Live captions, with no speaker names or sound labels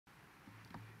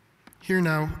Hear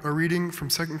now a reading from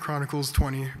 2 Chronicles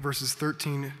 20, verses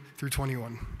 13 through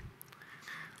 21.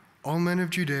 All men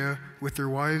of Judea, with their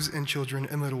wives and children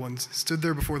and little ones, stood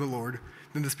there before the Lord.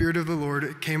 Then the Spirit of the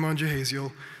Lord came on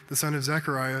Jehaziel, the son of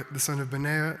Zechariah, the son of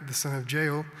Benaiah, the son of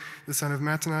Jael, the son of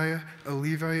Mattaniah, a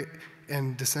Levite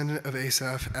and descendant of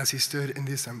Asaph, as he stood in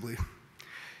the assembly.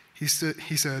 He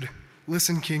said,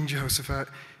 "Listen, King Jehoshaphat,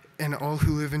 and all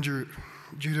who live in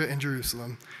Judah and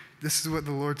Jerusalem. This is what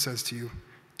the Lord says to you.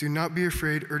 Do not be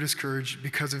afraid or discouraged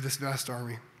because of this vast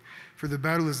army, for the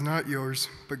battle is not yours,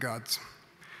 but God's.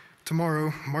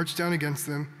 Tomorrow, march down against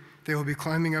them. They will be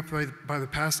climbing up by the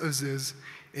pass of Ziz,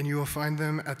 and you will find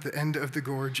them at the end of the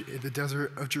gorge in the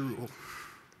desert of Jeruel.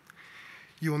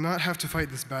 You will not have to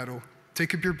fight this battle.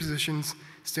 Take up your positions,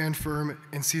 stand firm,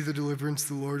 and see the deliverance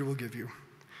the Lord will give you.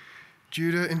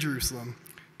 Judah and Jerusalem,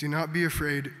 do not be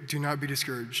afraid, do not be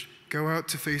discouraged. Go out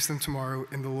to face them tomorrow,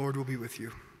 and the Lord will be with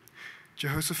you."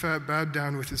 Jehoshaphat bowed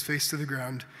down with his face to the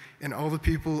ground, and all the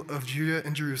people of Judah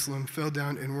and Jerusalem fell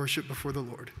down and worshiped before the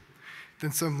Lord.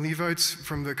 Then some Levites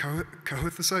from the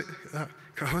Kohathites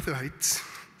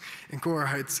and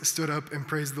Korahites stood up and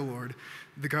praised the Lord,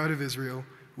 the God of Israel,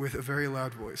 with a very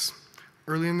loud voice.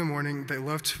 Early in the morning, they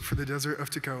left for the desert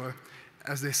of Tekoa.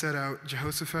 As they set out,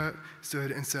 Jehoshaphat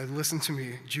stood and said, "Listen to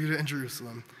me, Judah and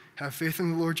Jerusalem. Have faith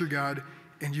in the Lord your God,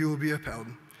 and you will be upheld.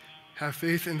 Have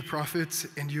faith in the prophets,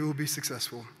 and you will be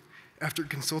successful." After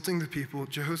consulting the people,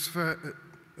 Jehoshaphat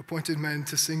appointed men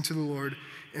to sing to the Lord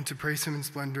and to praise him in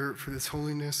splendor for his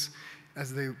holiness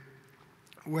as they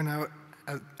went out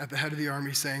at the head of the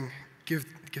army, saying, Give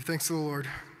thanks to the Lord,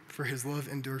 for his love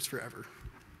endures forever."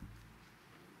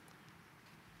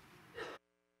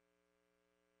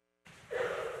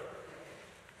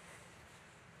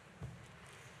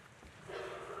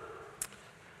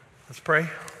 Let's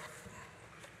pray.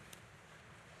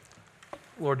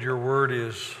 Lord, your word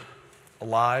is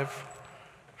alive,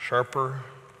 sharper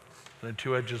than a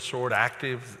two-edged sword,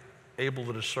 active, able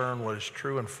to discern what is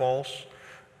true and false,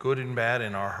 good and bad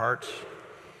in our hearts.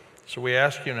 So we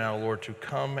ask you now, Lord, to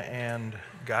come and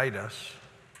guide us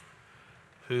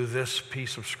through this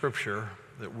piece of Scripture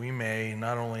that we may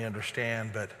not only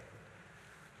understand, but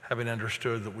having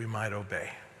understood that we might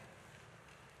obey.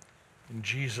 In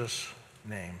Jesus'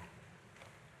 name,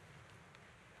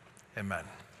 amen.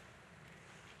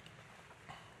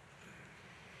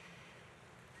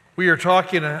 We are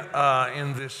talking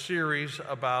in this series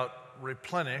about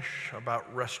replenish,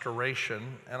 about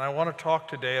restoration, and I want to talk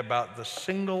today about the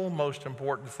single most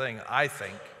important thing, I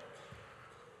think,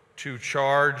 to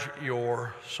charge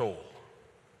your soul.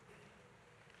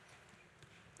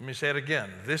 Let me say it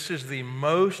again. This is the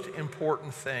most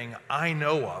important thing I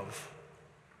know of.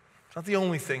 It's not the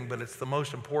only thing, but it's the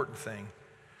most important thing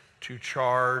to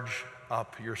charge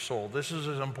up your soul. This is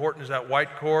as important as that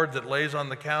white cord that lays on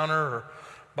the counter or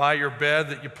by your bed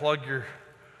that you plug your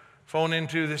phone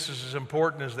into. This is as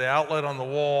important as the outlet on the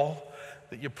wall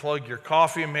that you plug your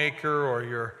coffee maker or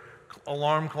your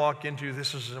alarm clock into.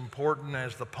 This is as important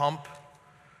as the pump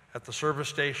at the service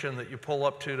station that you pull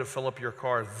up to fill up your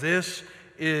car. This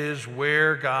is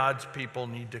where God's people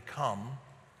need to come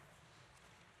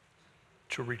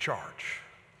to recharge,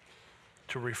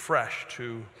 to refresh,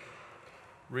 to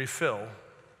refill.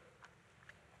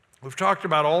 We've talked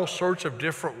about all sorts of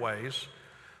different ways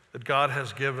that God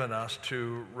has given us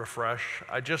to refresh.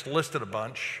 I just listed a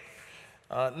bunch.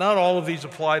 Not all of these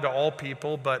apply to all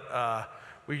people, but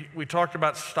we talked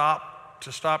about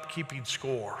stop keeping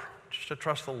score, just to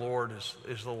trust the Lord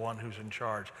is the one who's in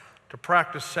charge, to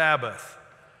practice Sabbath,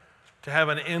 to have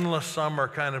an endless summer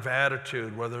kind of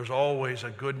attitude where there's always a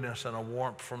goodness and a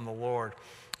warmth from the Lord,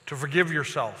 to forgive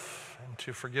yourself and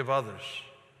to forgive others,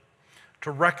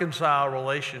 to reconcile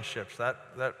relationships,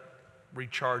 that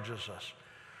recharges us,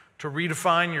 to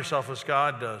redefine yourself as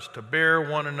God does, to bear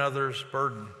one another's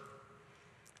burden,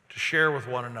 to share with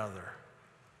one another.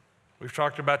 We've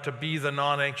talked about to be the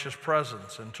non-anxious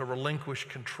presence and to relinquish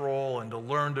control and to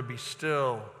learn to be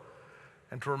still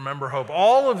and to remember hope.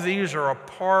 All of these are a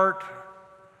part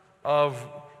of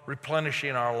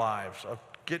replenishing our lives, of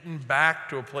getting back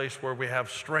to a place where we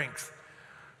have strength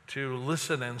to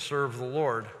listen and serve the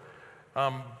Lord.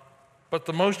 But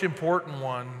the most important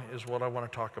one is what I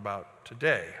want to talk about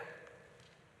today.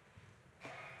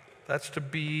 That's to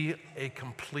be a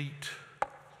complete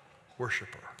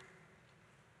worshiper.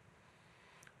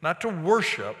 Not to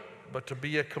worship, but to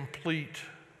be a complete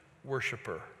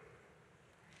worshiper.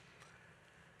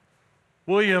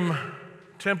 William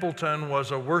Templeton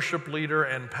was a worship leader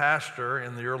and pastor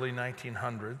in the early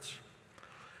 1900s,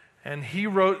 and he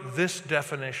wrote this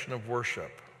definition of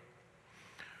worship.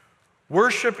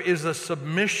 Worship is a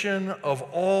submission of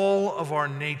all of our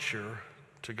nature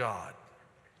to God.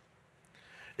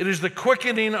 It is the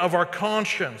quickening of our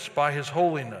conscience by His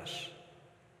holiness.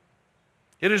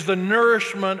 It is the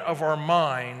nourishment of our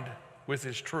mind with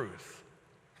His truth.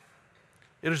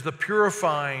 It is the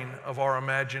purifying of our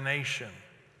imagination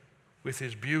with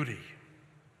His beauty.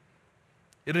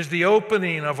 It is the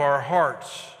opening of our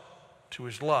hearts to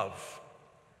His love.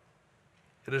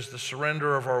 It is the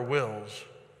surrender of our wills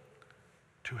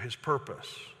to His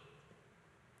purpose.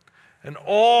 And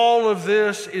all of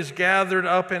this is gathered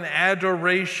up in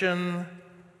adoration,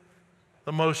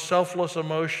 the most selfless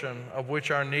emotion of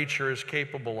which our nature is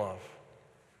capable of.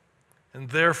 And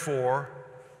therefore,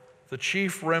 the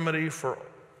chief remedy for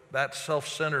that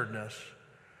self-centeredness,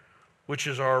 which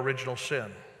is our original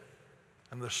sin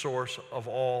and the source of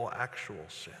all actual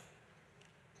sin.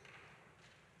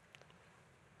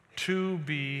 To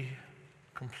be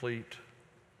complete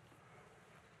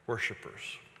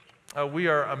worshipers. We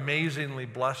are amazingly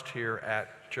blessed here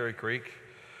at Cherry Creek.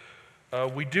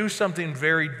 We do something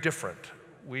very different.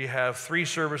 We have 3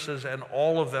 services, and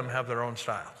all of them have their own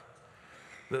style.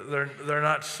 They're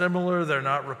not similar, they're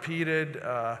not repeated.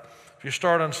 If you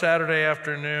start on Saturday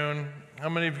afternoon, how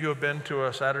many of you have been to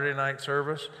a Saturday night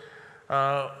service?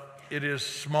 It is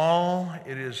small,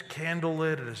 it is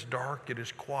candlelit, it is dark, it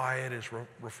is quiet, it is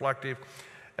reflective.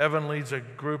 Evan leads a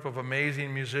group of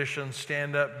amazing musicians,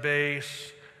 stand-up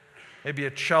bass, maybe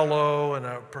a cello and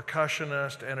a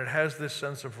percussionist, and it has this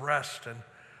sense of rest and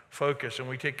focus. And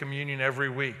we take communion every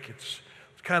week. It's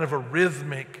kind of a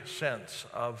rhythmic sense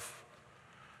of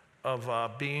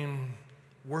being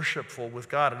worshipful with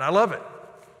God, and I love it.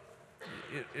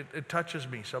 It touches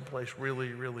me someplace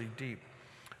really, really deep.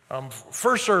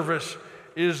 First service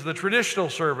is the traditional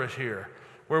service here,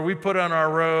 where we put on our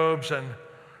robes, and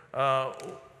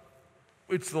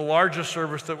it's the largest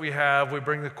service that we have. We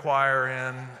bring the choir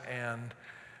in, and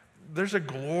there's a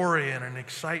glory and an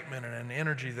excitement and an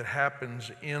energy that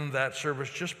happens in that service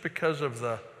just because of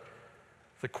the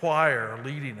choir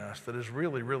leading us that is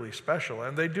really, really special.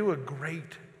 And they do a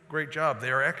great job.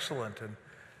 They are excellent,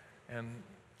 and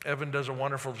Evan does a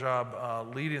wonderful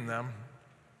job leading them.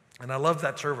 And I love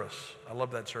that service. I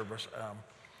love that service.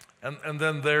 And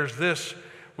then there's this.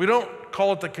 We don't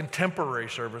call it the contemporary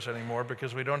service anymore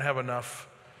because we don't have enough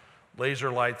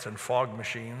laser lights and fog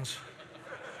machines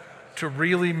to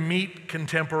really meet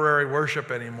contemporary worship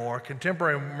anymore.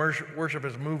 Contemporary worship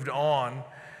has moved on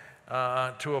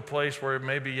to a place where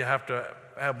maybe you have to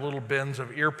have little bins of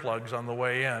earplugs on the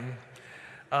way in.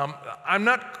 I'm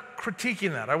not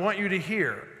critiquing that. I want you to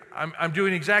hear. I'm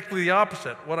doing exactly the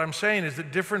opposite. What I'm saying is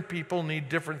that different people need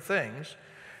different things,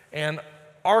 and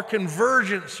our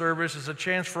convergent service is a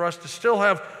chance for us to still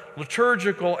have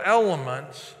liturgical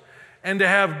elements and to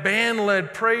have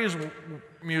band-led praise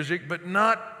music, but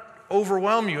not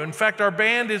overwhelm you. In fact, our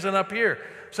band isn't up here.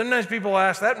 Sometimes people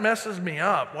ask, that messes me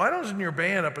up. Why doesn't your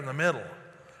band up in the middle?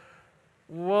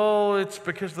 Well, it's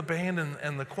because the band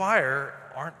and the choir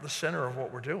aren't the center of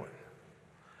what we're doing.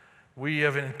 We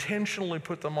have intentionally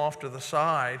put them off to the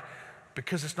side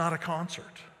because it's not a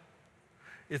concert.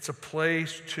 It's a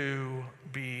place to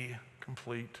be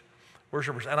complete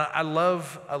worshipers. And I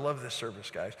love this service,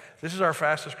 guys. This is our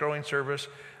fastest growing service.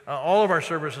 All of our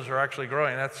services are actually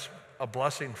growing. That's a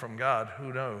blessing from God.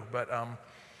 Who knows?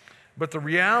 But the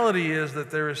reality is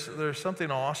that there's something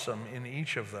awesome in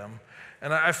each of them.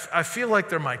 And I feel like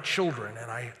they're my children, and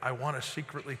I want to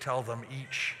secretly tell them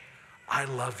each, I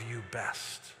love you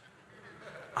best.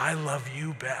 I love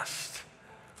you best.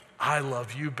 I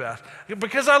love you best.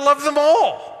 Because I love them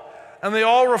all. And they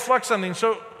all reflect something.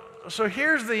 So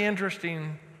here's the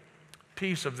interesting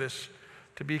piece of this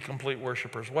to be complete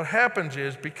worshipers. What happens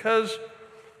is, because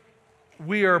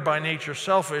we are by nature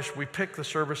selfish, we pick the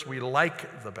service we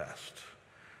like the best,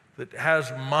 that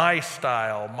has my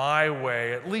style, my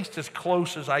way, at least as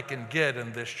close as I can get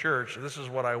in this church. This is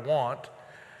what I want.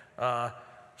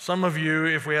 Some of you,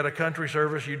 if we had a country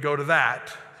service, you'd go to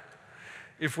that.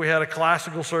 If we had a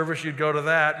classical service, you'd go to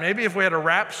that. Maybe if we had a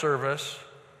rap service,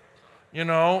 you'd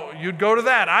go to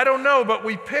that. I don't know, but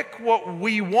we pick what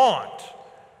we want.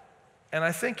 And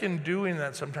I think in doing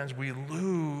that, sometimes we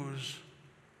lose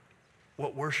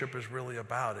what worship is really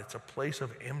about. It's a place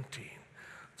of emptying.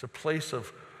 It's a place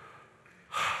of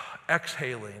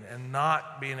exhaling and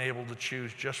not being able to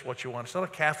choose just what you want. It's not a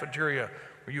cafeteria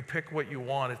where you pick what you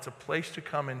want. It's a place to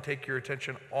come and take your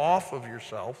attention off of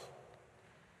yourself,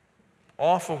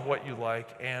 off of what you like,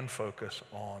 and focus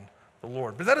on the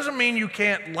Lord. But that doesn't mean you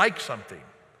can't like something.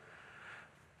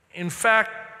 In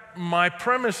fact, my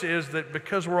premise is that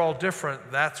because we're all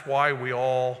different, that's why we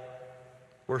all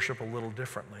worship a little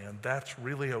differently, and that's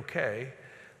really okay,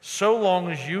 so long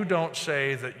as you don't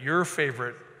say that your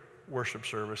favorite worship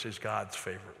service is God's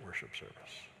favorite worship service.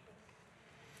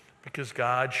 Because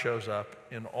God shows up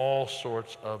in all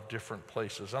sorts of different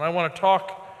places. And I want to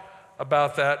talk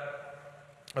about that,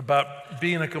 about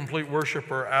being a complete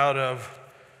worshiper out of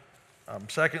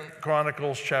 2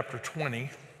 Chronicles chapter 20.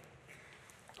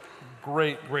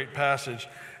 Great passage.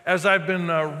 As I've been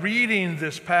reading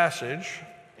this passage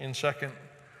in 2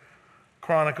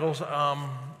 Chronicles,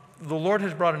 the Lord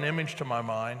has brought an image to my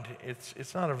mind.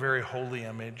 It's not a very holy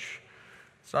image.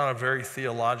 It's not a very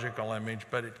theological image,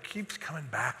 but it keeps coming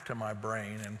back to my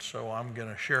brain, and so I'm going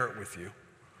to share it with you.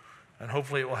 And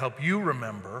hopefully it will help you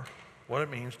remember what it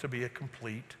means to be a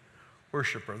complete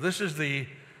worshiper. This is the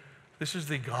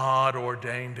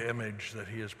God-ordained image that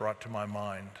he has brought to my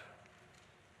mind.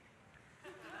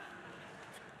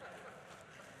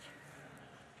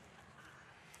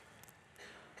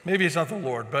 Maybe it's not the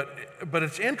Lord, but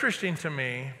it's interesting to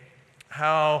me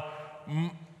how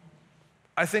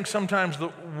I think sometimes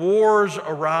the wars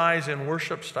arise in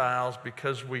worship styles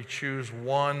because we choose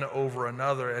one over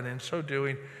another, and in so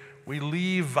doing, we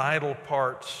leave vital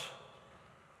parts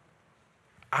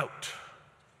out.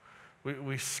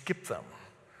 We skip them.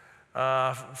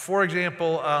 For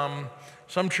example,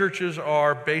 some churches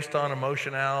are based on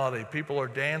emotionality. People are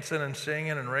dancing and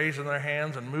singing and raising their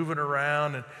hands and moving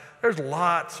around, and there's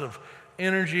lots of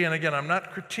energy. And again, I'm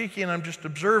not critiquing, I'm just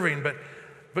observing,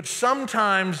 but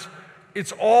sometimes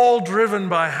it's all driven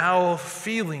by how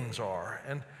feelings are.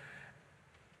 And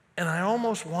I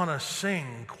almost want to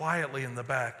sing quietly in the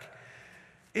back,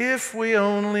 if we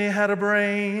only had a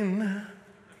brain.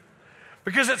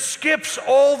 Because it skips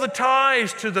all the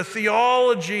ties to the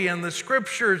theology and the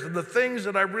scriptures and the things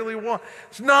that I really want.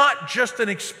 It's not just an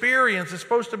experience. It's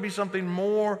supposed to be something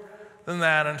more than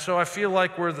that. And so I feel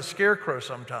like we're the scarecrow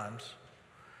sometimes.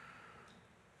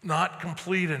 Not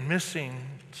complete and missing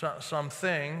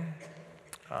something.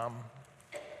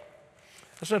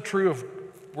 That's not true of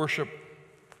worship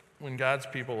when God's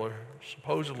people are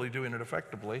supposedly doing it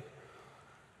effectively.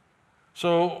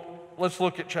 So let's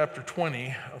look at chapter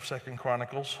 20 of 2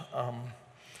 Chronicles.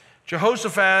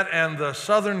 Jehoshaphat and the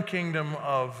southern kingdom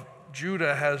of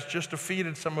Judah has just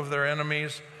defeated some of their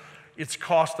enemies. It's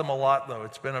cost them a lot, though.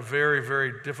 It's been a very,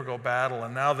 very difficult battle,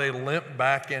 and now they limp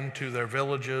back into their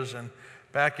villages and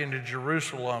back into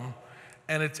Jerusalem.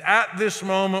 And it's at this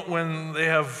moment when they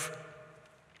have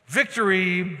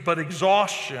victory but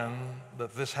exhaustion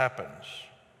that this happens.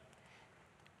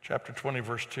 Chapter 20,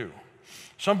 verse 2.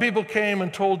 Some people came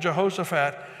and told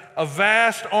Jehoshaphat, a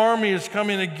vast army is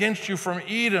coming against you from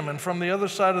Edom and from the other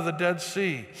side of the Dead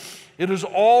Sea. It is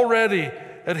already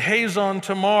at Hazon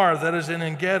Tamar, that is in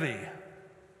En-gedi.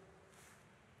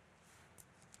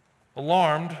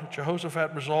 Alarmed,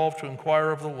 Jehoshaphat resolved to inquire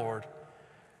of the Lord,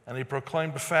 and he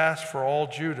proclaimed a fast for all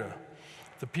Judah.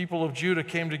 The people of Judah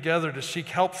came together to seek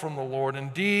help from the Lord.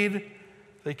 Indeed,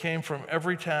 they came from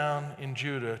every town in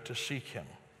Judah to seek him.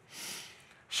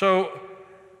 So,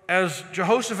 as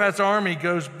Jehoshaphat's army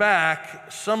goes back,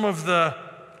 some of the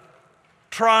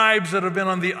tribes that have been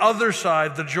on the other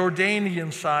side, the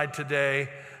Jordanian side today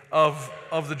of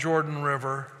the Jordan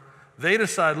River, they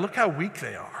decide, look how weak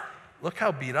they are. Look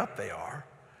how beat up they are.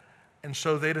 And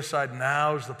so they decide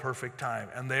now's the perfect time.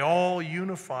 And they all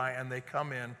unify and they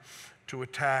come in to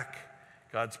attack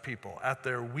God's people at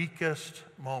their weakest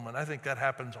moment. I think that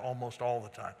happens almost all the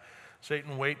time.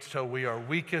 Satan waits till we are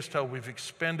weakest, till we've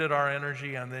expended our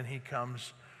energy, and then he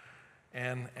comes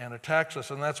and attacks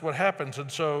us. And that's what happens.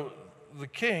 And so the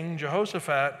king,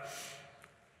 Jehoshaphat,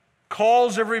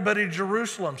 calls everybody to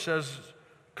Jerusalem, says,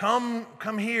 come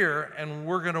here and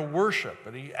we're going to worship.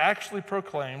 And he actually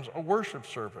proclaims a worship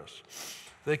service.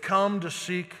 They come to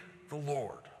seek the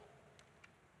Lord.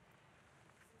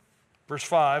 Verse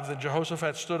 5, then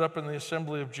Jehoshaphat stood up in the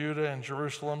assembly of Judah and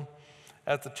Jerusalem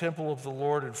at the temple of the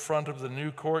Lord in front of the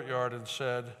new courtyard and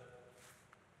said,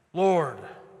 Lord,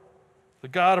 the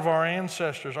God of our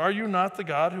ancestors, are you not the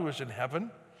God who is in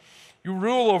heaven? You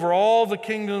rule over all the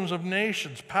kingdoms of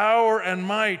nations. Power and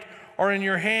might are in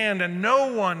your hand, and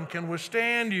no one can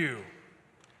withstand you.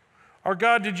 Our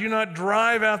God, did you not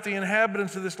drive out the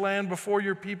inhabitants of this land before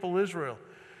your people Israel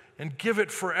and give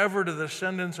it forever to the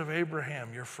descendants of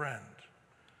Abraham, your friend?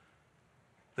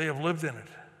 They have lived in it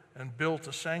and built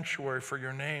a sanctuary for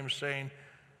your name, saying,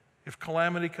 if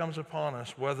calamity comes upon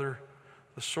us, whether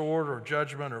the sword or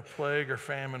judgment or plague or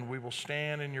famine, we will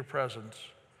stand in your presence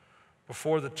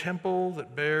before the temple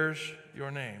that bears your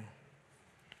name,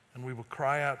 and we will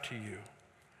cry out to you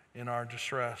in our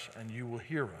distress, and you will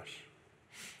hear us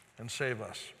and save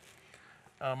us.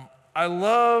 I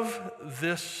love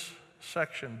this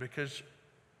section because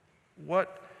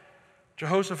what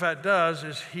Jehoshaphat does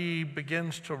is he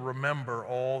begins to remember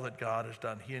all that God has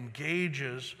done. He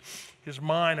engages his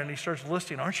mind and he starts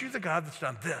listing, aren't you the God that's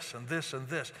done this and this and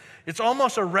this? It's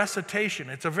almost a recitation.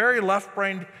 It's a very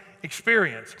left-brained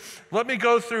experience. Let me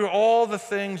go through all the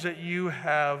things that you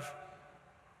have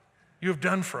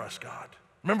done for us, God.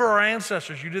 Remember our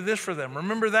ancestors, you did this for them.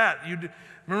 Remember that,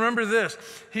 remember this.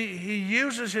 He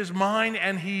uses his mind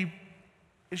and he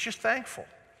is just thankful,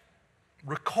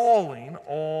 recalling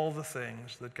all the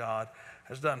things that God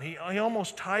has done. He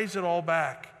almost ties it all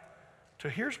back to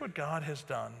here's what God has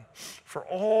done for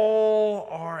all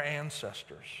our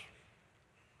ancestors.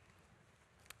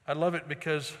 I love it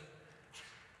because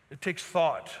it takes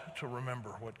thought to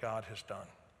remember what God has done.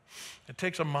 It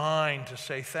takes a mind to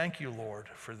say, thank you, Lord,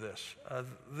 for this.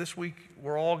 This week,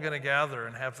 we're all going to gather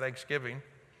and have Thanksgiving.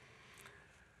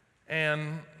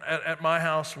 And at my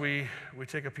house, we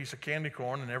take a piece of candy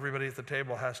corn, and everybody at the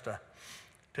table has to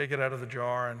take it out of the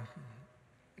jar. And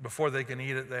before they can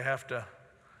eat it, they have to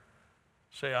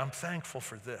say, I'm thankful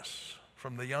for this.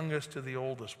 From the youngest to the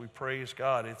oldest, we praise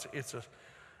God. It's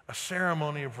a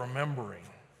ceremony of remembering.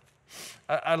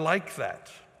 I like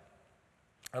that.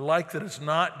 I like that it's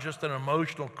not just an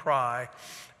emotional cry,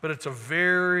 but it's a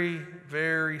very,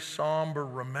 very somber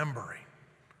remembering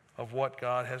of what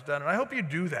God has done. And I hope you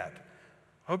do that.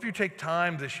 I hope you take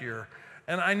time this year.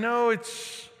 And I know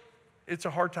it's a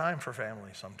hard time for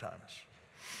families sometimes.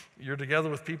 You're together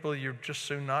with people you just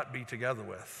soon not be together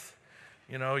with.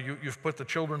 You know, you've put the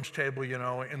children's table,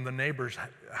 in the neighbor's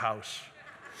house,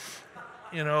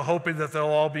 hoping that they'll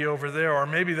all be over there. Or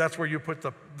maybe that's where you put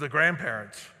the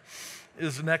grandparents,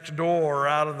 is next door or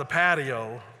out of the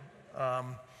patio.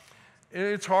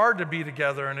 It's hard to be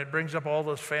together, and it brings up all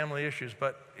those family issues,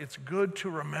 but it's good to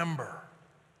remember.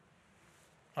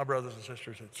 My brothers and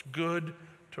sisters, it's good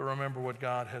to remember what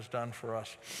God has done for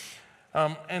us.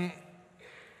 And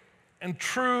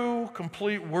true,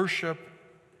 complete worship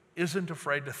isn't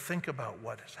afraid to think about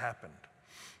what has happened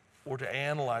or to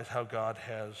analyze how God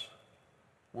has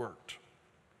worked.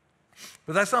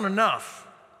 But that's not enough.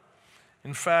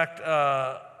 In fact,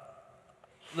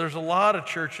 there's a lot of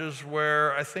churches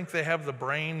where I think they have the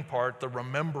brain part, the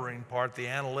remembering part, the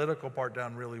analytical part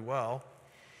down really well.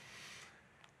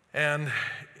 And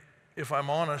if I'm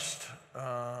honest,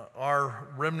 our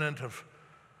remnant of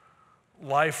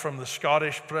life from the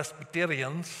Scottish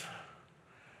Presbyterians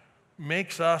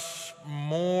makes us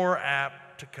more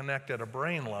apt to connect at a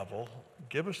brain level.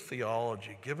 Give us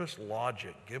theology, give us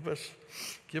logic, give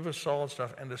us solid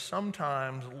stuff, and to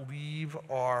sometimes leave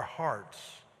our hearts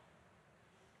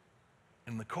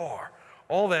in the car.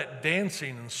 All that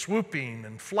dancing and swooping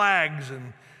and flags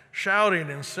and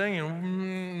shouting and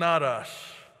singing, not us.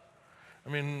 I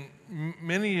mean,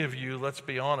 many of you, let's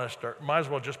be honest, might as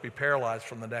well just be paralyzed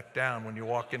from the neck down when you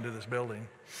walk into this building.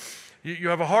 You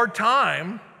have a hard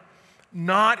time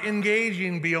not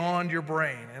engaging beyond your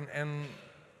brain.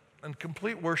 And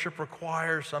complete worship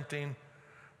requires something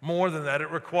more than that. It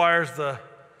requires the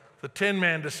Tin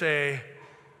Man to say,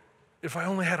 if I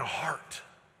only had a heart.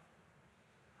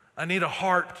 I need a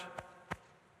heart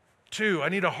too. I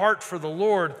need a heart for the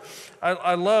Lord.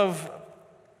 I love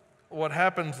what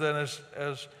happens then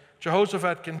as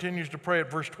Jehoshaphat continues to pray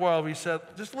at verse 12. He said,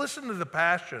 just listen to the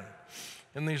passion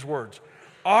in these words.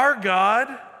 Our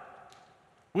God,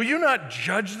 will you not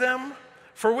judge them?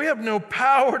 For we have no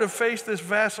power to face this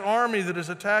vast army that is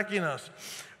attacking us.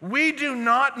 We do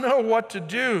not know what to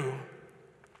do,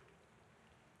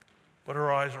 but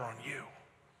our eyes are on you.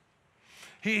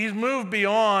 He's moved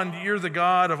beyond, you're the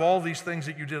God of all these things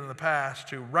that you did in the past,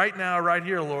 to right now, right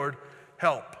here, Lord,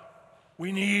 help.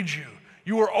 We need you.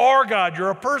 You are our God. You're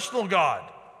a personal God.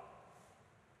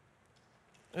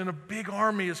 And a big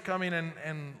army is coming,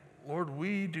 and Lord,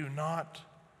 we do not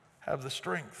have the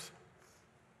strength.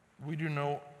 We do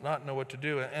not know what to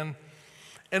do. And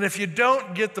if you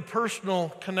don't get the personal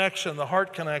connection, the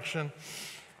heart connection,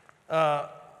 then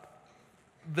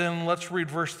let's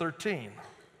read verse 13.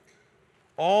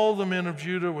 All the men of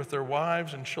Judah with their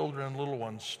wives and children and little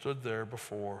ones stood there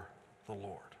before the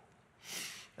Lord.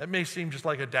 That may seem just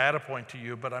like a data point to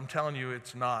you, but I'm telling you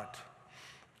it's not.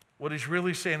 What he's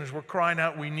really saying is we're crying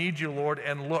out, we need you, Lord,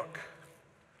 and look,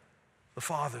 the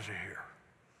fathers are here.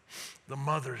 The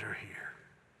mothers are here.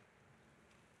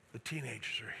 The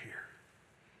teenagers are here.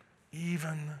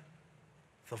 Even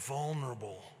the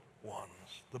vulnerable ones,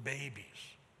 the babies.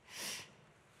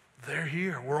 They're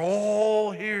here. We're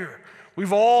all here.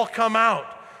 We've all come out.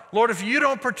 Lord, if you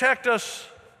don't protect us,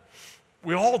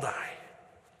 we all die.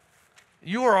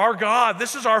 You are our God.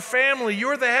 This is our family.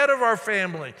 You're the head of our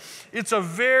family. It's a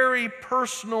very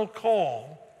personal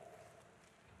call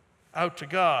out to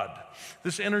God.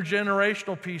 This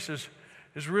intergenerational piece is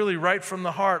really right from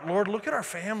the heart. Lord, look at our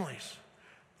families.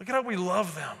 Look at how we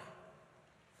love them.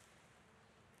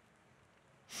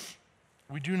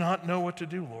 We do not know what to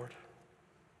do, Lord.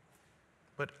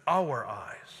 But our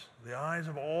eyes, the eyes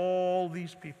of all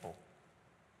these people,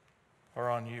 are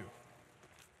on you.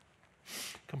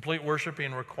 Complete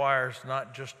worshiping requires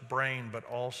not just brain, but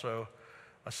also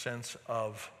a sense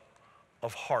of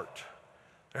heart.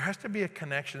 There has to be a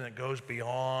connection that goes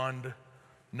beyond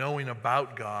knowing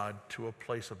about God to a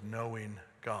place of knowing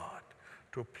God,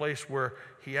 to a place where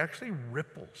he actually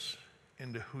ripples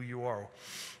into who you are.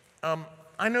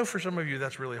 I know for some of you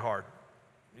that's really hard.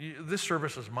 This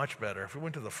service is much better. If we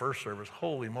went to the first service,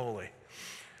 holy moly.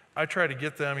 I try to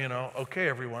get them, okay,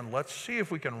 everyone, let's see if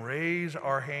we can raise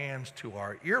our hands to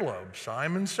our earlobes,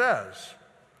 Simon says.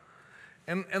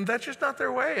 And that's just not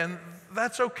their way, and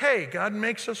that's okay. God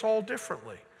makes us all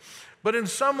differently. But in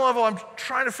some level, I'm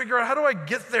trying to figure out, how do I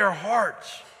get their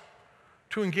hearts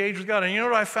to engage with God? And you know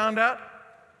what I found out?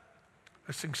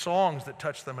 I sing songs that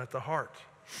touch them at the heart.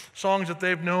 Songs that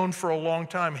they've known for a long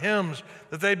time, hymns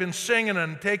that they've been singing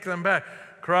and take them back.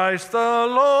 Christ the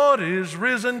Lord is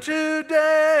risen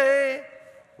today.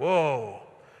 Whoa,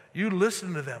 you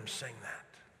listen to them sing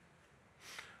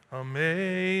that.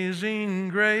 Amazing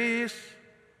grace.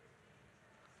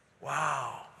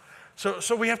 Wow.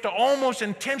 So we have to almost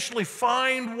intentionally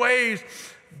find ways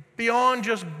beyond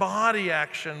just body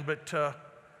action, but to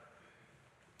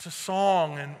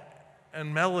song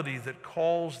and melody that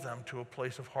calls them to a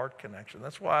place of heart connection.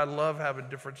 That's why I love having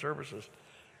different services.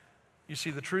 You see,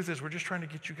 the truth is we're just trying to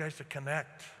get you guys to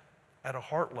connect at a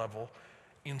heart level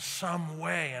in some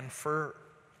way. And for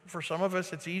some of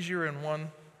us, it's easier in one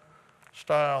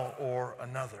style or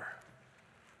another.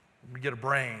 We get a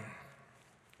brain.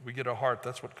 We get a heart.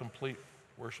 That's what complete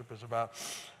worship is about.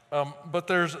 But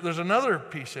there's another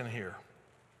piece in here.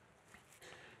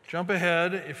 Jump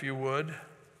ahead, if you would,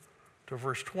 to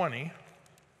verse 20.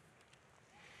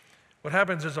 What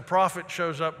happens is a prophet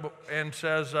shows up and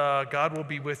says, God will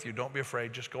be with you. Don't be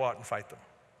afraid. Just go out and fight them.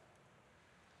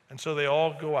 And so they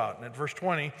all go out. And at verse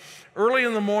 20, early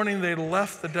in the morning they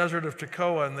left the desert of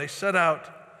Tekoa, and they set out.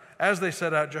 As they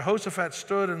set out, Jehoshaphat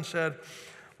stood and said,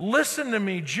 listen to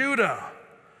me, Judah,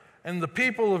 and the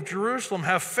people of Jerusalem.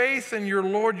 Have faith in your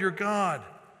Lord your God,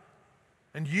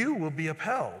 and you will be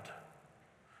upheld.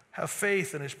 Have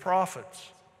faith in his prophets,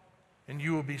 and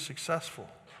you will be successful.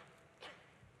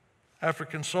 After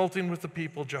consulting with the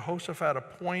people, Jehoshaphat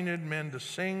appointed men to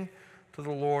sing to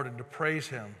the Lord and to praise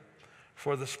him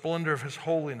for the splendor of his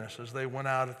holiness as they went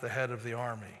out at the head of the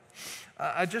army.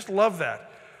 I just love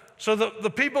that. So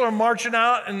the people are marching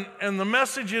out, and the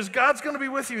message is, God's going to be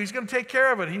with you. He's going to take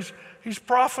care of it. He's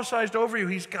prophesied over you.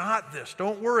 He's got this.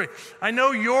 Don't worry. I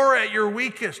know you're at your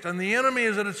weakest, and the enemy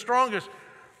is at its strongest,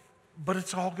 but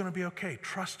it's all going to be okay.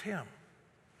 Trust him.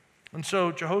 And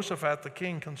so Jehoshaphat, the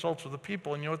king, consults with the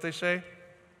people, and you know what they say?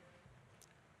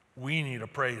 We need a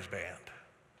praise band.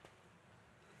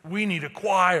 We need a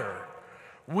choir.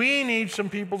 We need some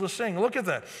people to sing. Look at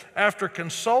that. After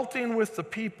consulting with the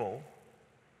people,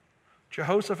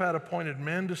 Jehoshaphat appointed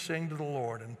men to sing to the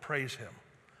Lord and praise him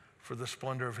for the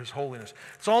splendor of his holiness.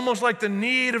 It's almost like the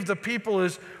need of the people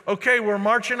is, okay, we're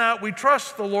marching out. We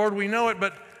trust the Lord. We know it,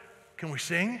 but can we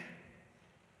sing?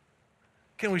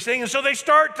 Can we sing? And so they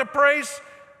start to praise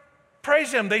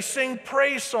him. They sing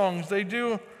praise songs. They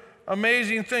do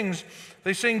amazing things.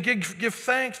 They sing, give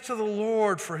thanks to the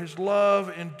Lord, for his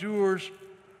love endures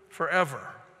forever.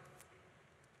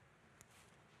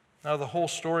 Now the whole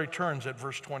story turns at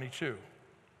verse 22.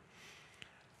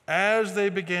 As they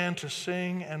began to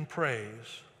sing and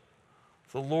praise,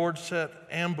 the Lord set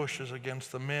ambushes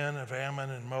against the men of Ammon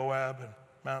and Moab and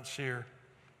Mount Seir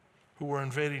who were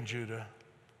invading Judah,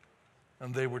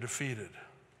 and they were defeated.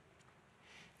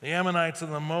 The Ammonites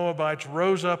and the Moabites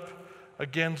rose up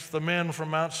against the men from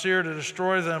Mount Seir to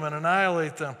destroy them and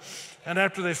annihilate them. And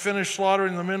after they finished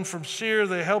slaughtering the men from Seir,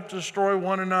 they helped destroy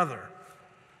one another.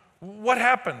 What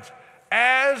happens?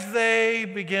 As they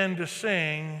begin to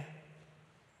sing,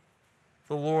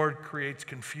 the Lord creates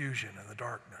confusion in the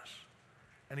darkness,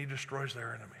 and he destroys their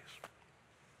enemies.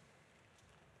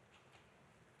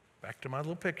 Back to my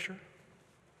little picture.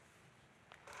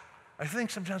 I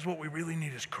think sometimes what we really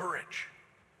need is courage.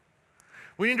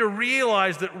 We need to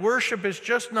realize that worship is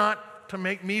just not to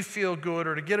make me feel good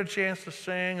or to get a chance to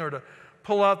sing or to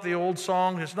pull out the old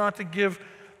song. It's not to give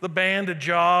the band a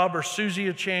job or Susie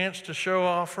a chance to show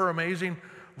off her amazing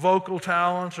vocal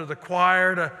talents or the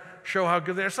choir show how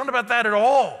good they are. It's not about that at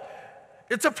all.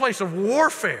 It's a place of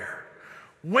warfare.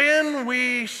 When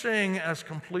we sing as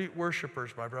complete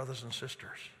worshipers, my brothers and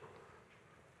sisters,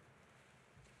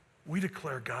 we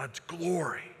declare God's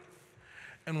glory.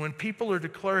 And when people are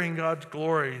declaring God's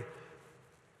glory,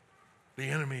 the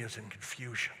enemy is in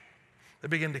confusion. They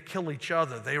begin to kill each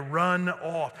other. They run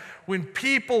off. When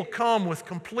people come with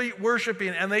complete worshiping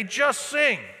and they just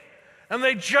sing and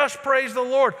they just praise the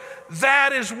Lord,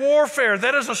 that is warfare.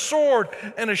 That is a sword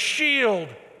and a shield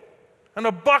and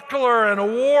a buckler and a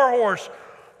war horse.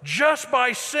 Just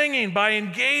by singing, by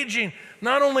engaging,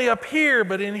 not only up here,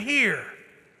 but in here.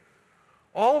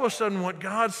 All of a sudden, what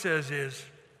God says is,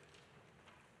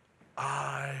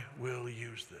 I will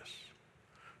use this.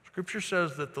 Scripture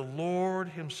says that the Lord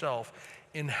himself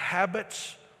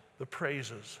inhabits the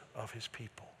praises of his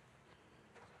people.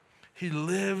 He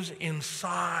lives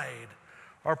inside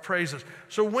our praises.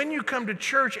 So when you come to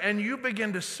church and you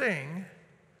begin to sing,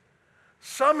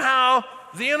 somehow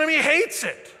the enemy hates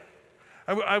it.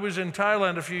 I was in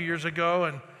Thailand a few years ago,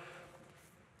 and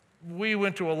we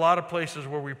went to a lot of places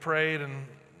where we prayed, and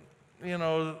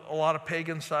a lot of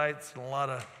pagan sites and a lot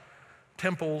of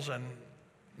temples, and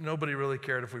nobody really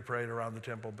cared if we prayed around the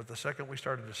temple. But the second we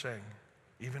started to sing,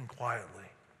 even quietly,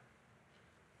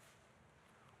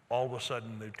 all of a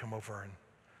sudden they'd come over and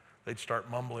they'd start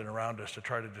mumbling around us to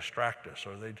try to distract us,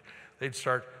 or they'd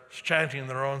start chanting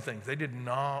their own things. They did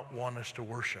not want us to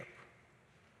worship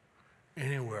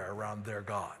anywhere around their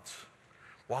gods.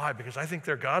 Why? Because I think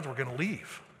their gods were going to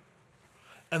leave.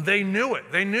 And they knew it.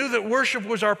 They knew that worship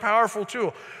was our powerful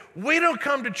tool. We don't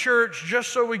come to church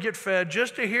just so we get fed,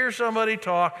 just to hear somebody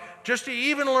talk, just to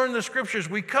even learn the scriptures.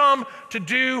 We come to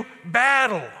do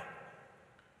battle.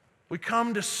 We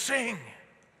come to sing.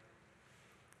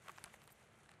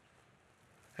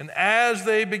 And as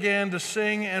they began to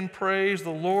sing and praise,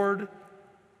 the Lord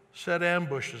set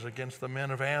ambushes against the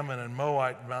men of Ammon and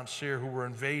Moab and Mount Seir who were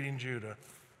invading Judah,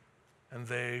 and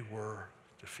they were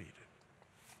defeated.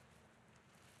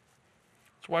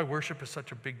 That's why worship is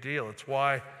such a big deal. It's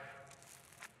why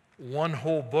one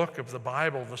whole book of the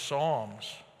Bible, the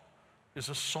Psalms, is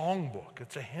a song book.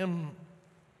 It's a hymn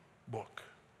book.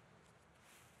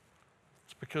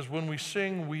 It's because when we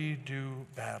sing, we do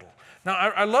battle. Now,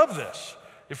 I love this.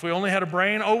 If we only had a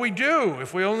brain, oh, we do.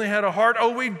 If we only had a heart, oh,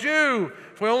 we do.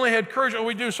 If we only had courage, oh,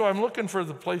 we do. So I'm looking for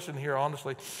the place in here,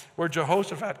 honestly, where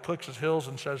Jehoshaphat clicks his heels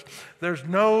and says, there's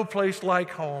no place like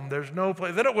home. There's no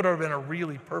place. Then it would have been a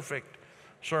really perfect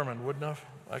sermon, wouldn't have?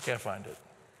 I can't find it.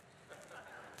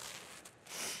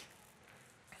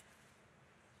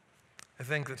 I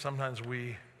think that sometimes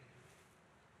we'd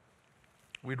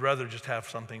rather just have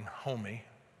something homey.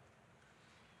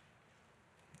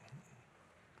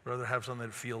 Rather have something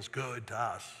that feels good to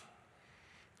us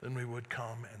than we would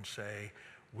come and say,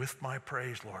 with my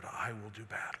praise, Lord, I will do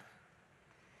battle.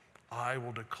 I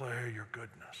will declare your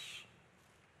goodness.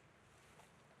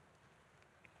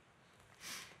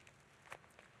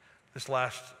 This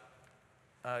last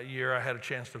year, I had a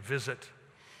chance to visit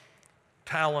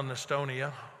Tallinn,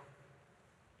 Estonia.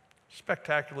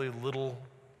 Spectacularly little,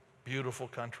 beautiful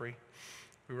country.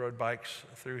 We rode bikes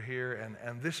through here,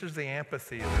 and this is the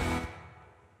amphitheater.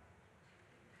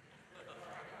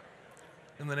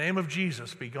 In the name of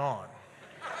Jesus, be gone.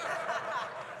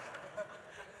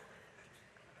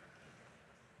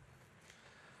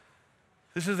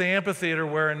 This is the amphitheater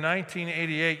where in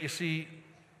 1988, you see,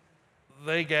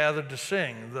 they gathered to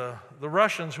sing. The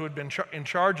Russians, who had been in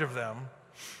charge of them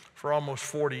for almost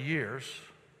 40 years,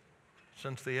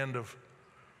 since the end of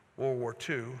World War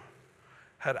II,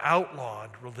 had outlawed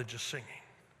religious singing.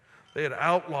 They had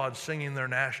outlawed singing their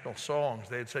national songs.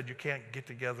 They had said, you can't get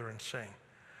together and sing.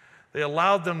 They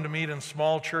allowed them to meet in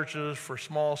small churches for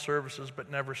small services, but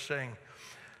never sing.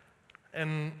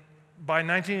 And by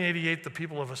 1988, the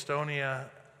people of Estonia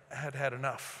had had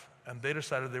enough, and they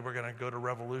decided they were going to go to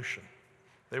revolution.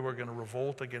 They were going to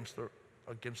revolt against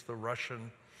the Russian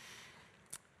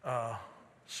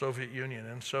Soviet Union.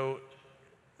 And so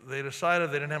they decided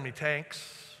they didn't have any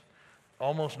tanks,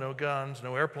 almost no guns,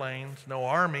 no airplanes, no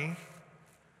army.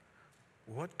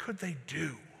 What could they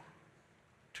do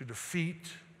to defeat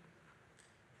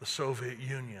the Soviet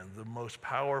Union, the most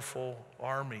powerful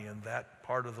army in that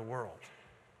part of the world?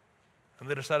 And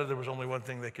they decided there was only one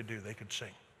thing they could do. They could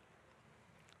sing.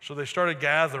 So they started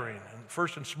gathering, and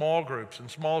first in small groups, in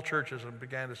small churches, and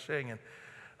began to sing. And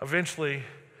eventually,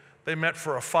 they met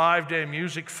for a 5-day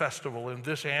music festival in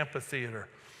this amphitheater.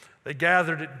 They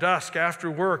gathered at dusk after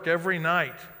work every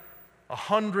night,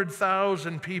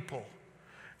 100,000 people,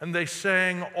 and they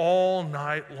sang all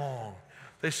night long.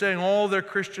 They sang all their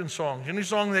Christian songs. Any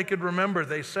song they could remember,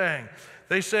 they sang.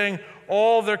 They sang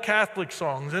all their Catholic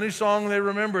songs. Any song they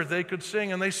remembered, they could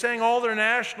sing. And they sang all their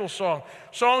national songs,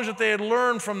 songs that they had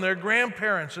learned from their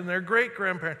grandparents and their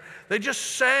great-grandparents. They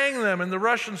just sang them, and the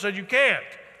Russians said, "You can't."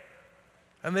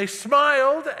 And they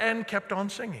smiled and kept on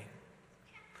singing.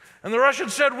 And the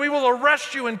Russians said, "We will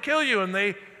arrest you and kill you." And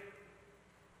they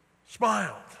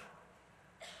smiled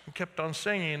and kept on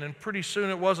singing. And pretty soon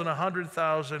it wasn't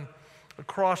 100,000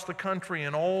 across the country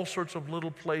in all sorts of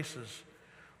little places,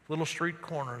 little street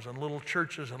corners and little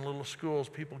churches and little schools.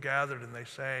 People gathered and they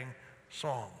sang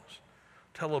songs.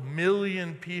 Till 1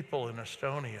 million people in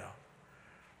Estonia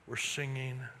were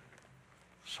singing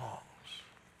songs.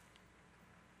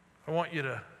 I want you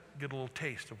to get a little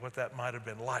taste of what that might have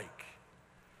been like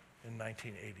in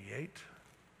 1988.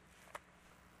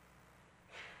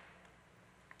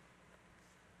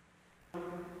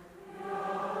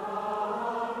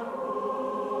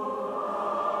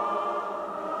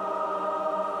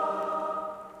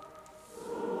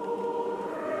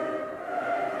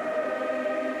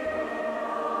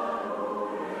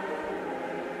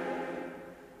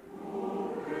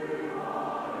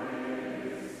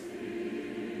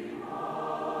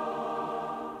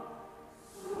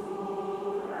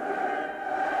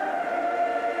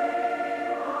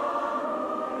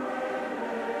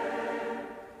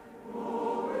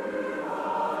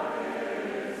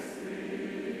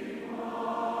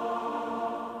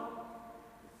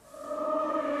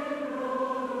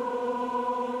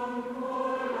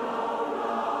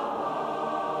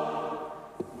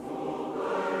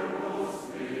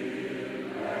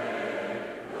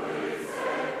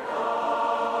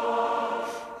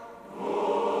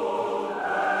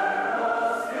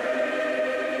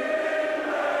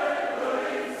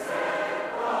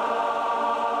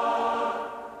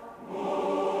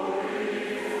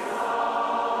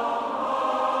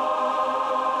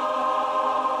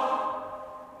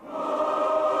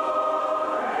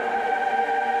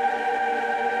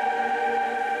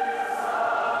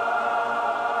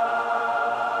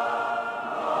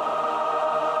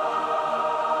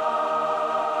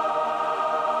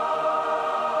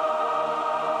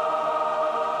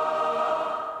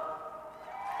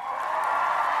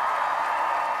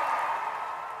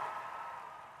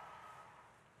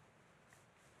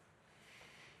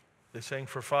 They sang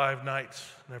for 5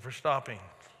 nights, never stopping.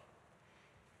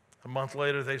 A month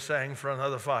later, they sang for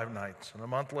another 5 nights. And a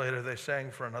month later, they sang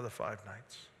for another 5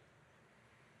 nights.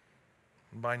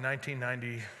 And by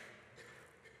 1990,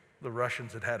 the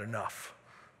Russians had had enough.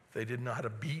 They didn't know how to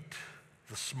beat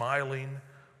the smiling,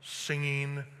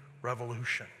 singing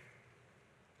revolution.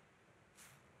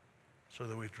 So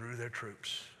they withdrew their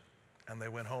troops and they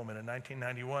went home. And in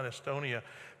 1991, Estonia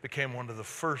became one of the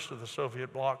first of the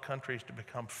Soviet bloc countries to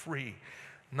become free.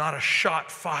 Not a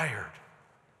shot fired,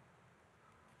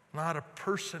 not a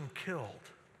person killed,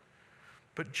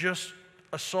 but just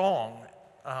a song.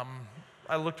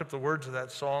 I looked up the words of that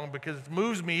song because it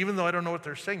moves me even though I don't know what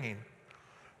they're singing.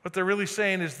 What they're really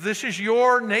saying is, "This is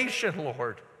your nation,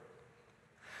 Lord.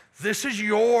 This is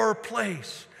your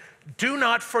place. Do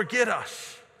not forget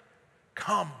us.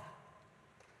 Come,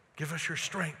 give us your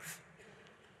strength.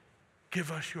 Give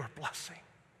us your blessing."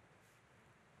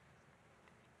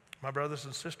 My brothers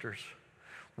and sisters,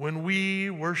 when we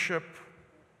worship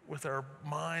with our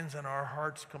minds and our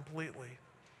hearts completely,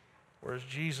 or as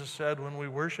Jesus said, when we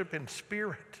worship in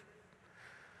spirit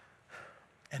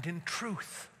and in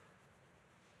truth,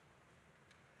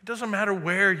 it doesn't matter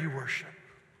where you worship.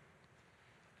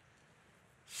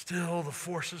 Still, the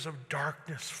forces of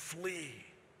darkness flee.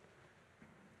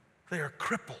 They are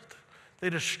crippled. They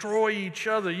destroy each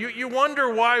other. You wonder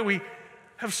why we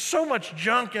have so much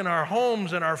junk in our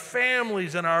homes, in our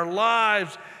families, in our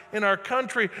lives, in our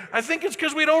country. I think it's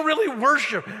because we don't really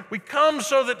worship. We come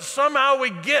so that somehow we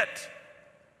get.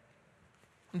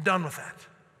 I'm done with that.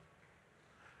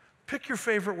 Pick your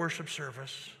favorite worship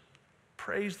service.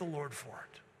 Praise the Lord for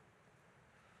it.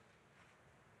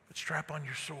 But strap on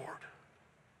your sword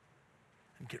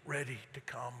and get ready to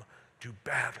come to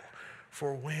battle.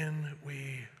 For when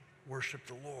we worship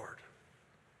the Lord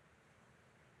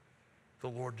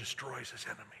destroys his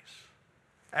enemies.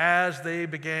 As they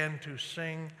began to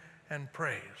sing and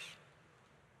praise,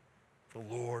 the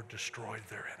Lord destroyed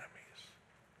their enemies.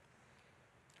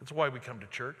 That's why we come to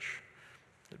church.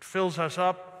 It fills us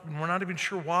up, and we're not even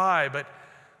sure why, but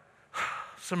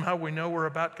somehow we know we're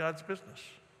about God's business.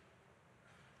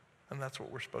 And that's what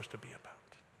we're supposed to be about.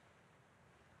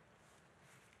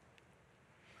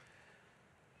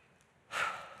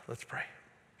 Let's pray.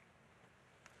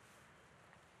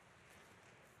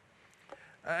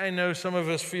 I know some of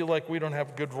us feel like we don't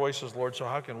have good voices, Lord, so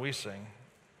how can we sing?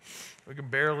 We can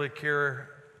barely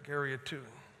carry a tune.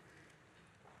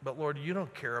 But Lord, you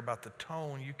don't care about the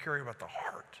tone, you care about the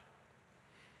heart.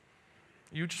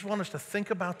 You just want us to think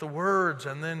about the words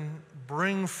and then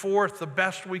bring forth the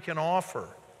best we can offer.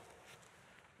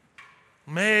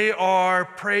 May our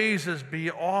praises be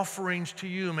offerings to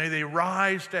you. May they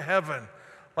rise to heaven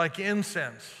like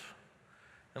incense.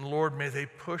 And Lord, may they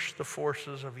push the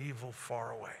forces of evil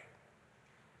far away.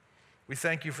 We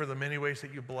thank you for the many ways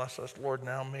that you bless us, Lord.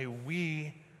 Now may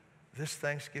we, this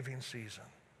Thanksgiving season,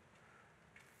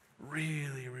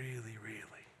 really, really,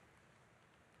 really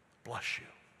bless you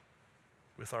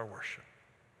with our worship.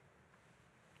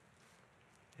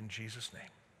 In Jesus' name.